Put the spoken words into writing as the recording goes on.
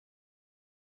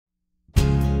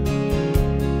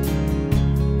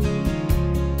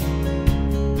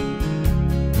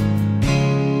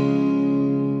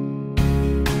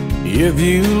If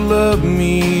you love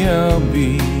me, I'll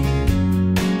be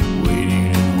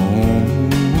waiting at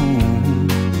home.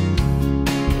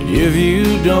 If you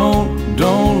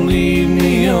don't leave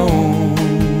me on.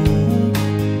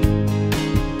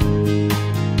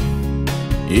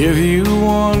 If you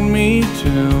want me,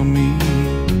 tell me,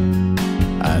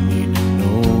 I need to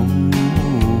know.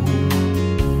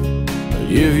 But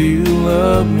if you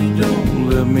love me, don't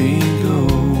let me go.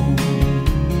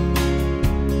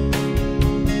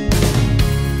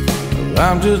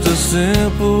 I'm just a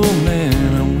simple man,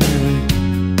 I'm really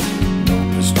no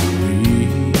mystery.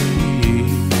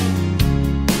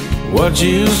 What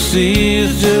you see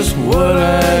is just what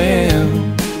I am.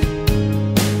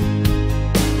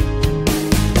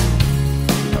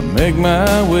 I make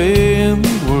my way in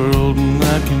the world and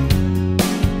I can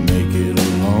make it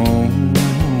alone.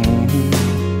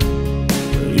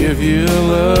 But if you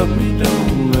love me,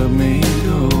 don't let me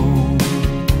go.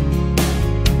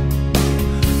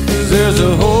 There's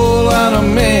a whole lot of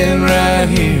men right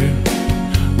here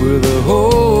with a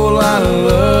whole lot of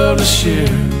love to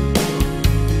share.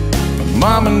 My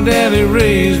mom and daddy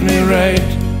raised me right.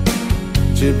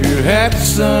 Tip your hat,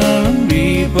 son, and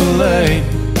be polite.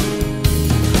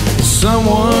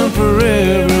 Someone for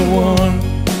everyone.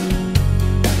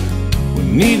 We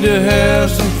need to have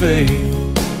some faith.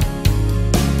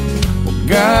 Well,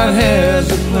 God has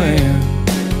a plan.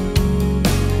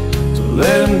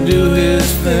 Let him do his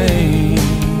thing.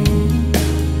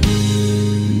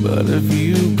 But if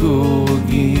you go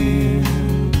again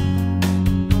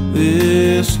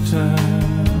this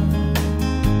time,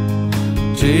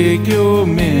 take your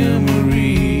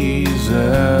memories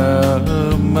out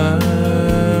of my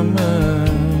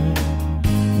mind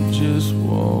and just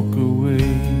walk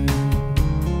away.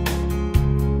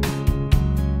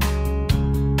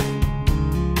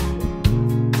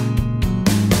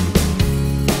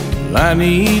 I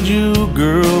need you,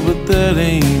 girl, but that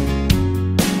ain't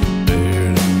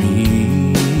fair to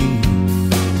me.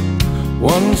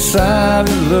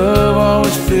 One-sided love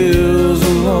always feels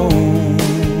alone.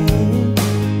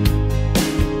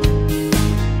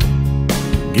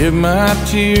 Give my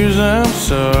tears, I'm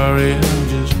sorry, I'm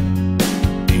just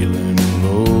feeling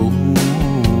low.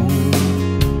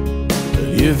 But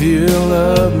if you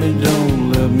love me,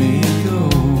 don't let me go.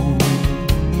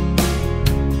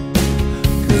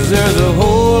 There's a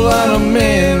whole lot of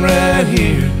men right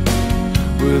here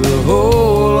with a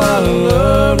whole lot of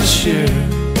love to share.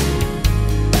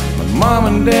 My mom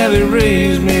and daddy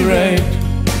raised me right.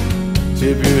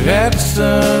 Tip your hat,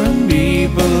 son, and be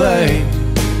polite.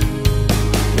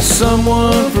 There's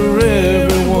someone for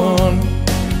everyone.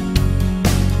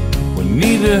 We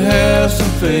need to have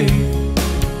some faith.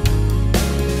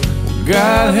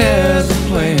 God has a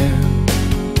plan.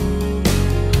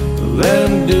 Let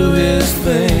him do his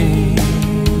thing.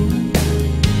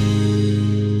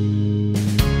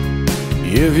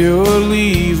 If you're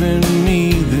leaving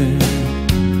me, then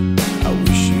I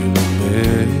wish you the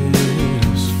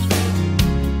best.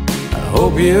 I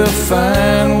hope you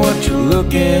find what you're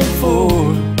looking for.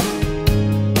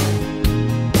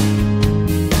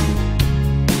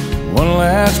 One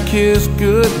last kiss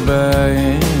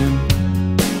goodbye,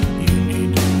 and you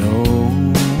need to know.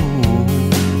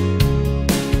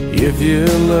 If you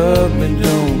love me,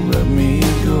 don't let me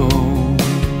go.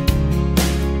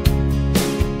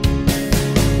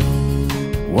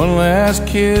 One last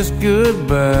kiss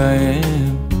goodbye,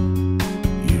 and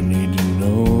you need to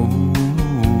know.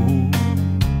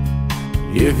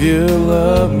 If you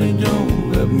love me,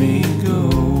 don't let me go.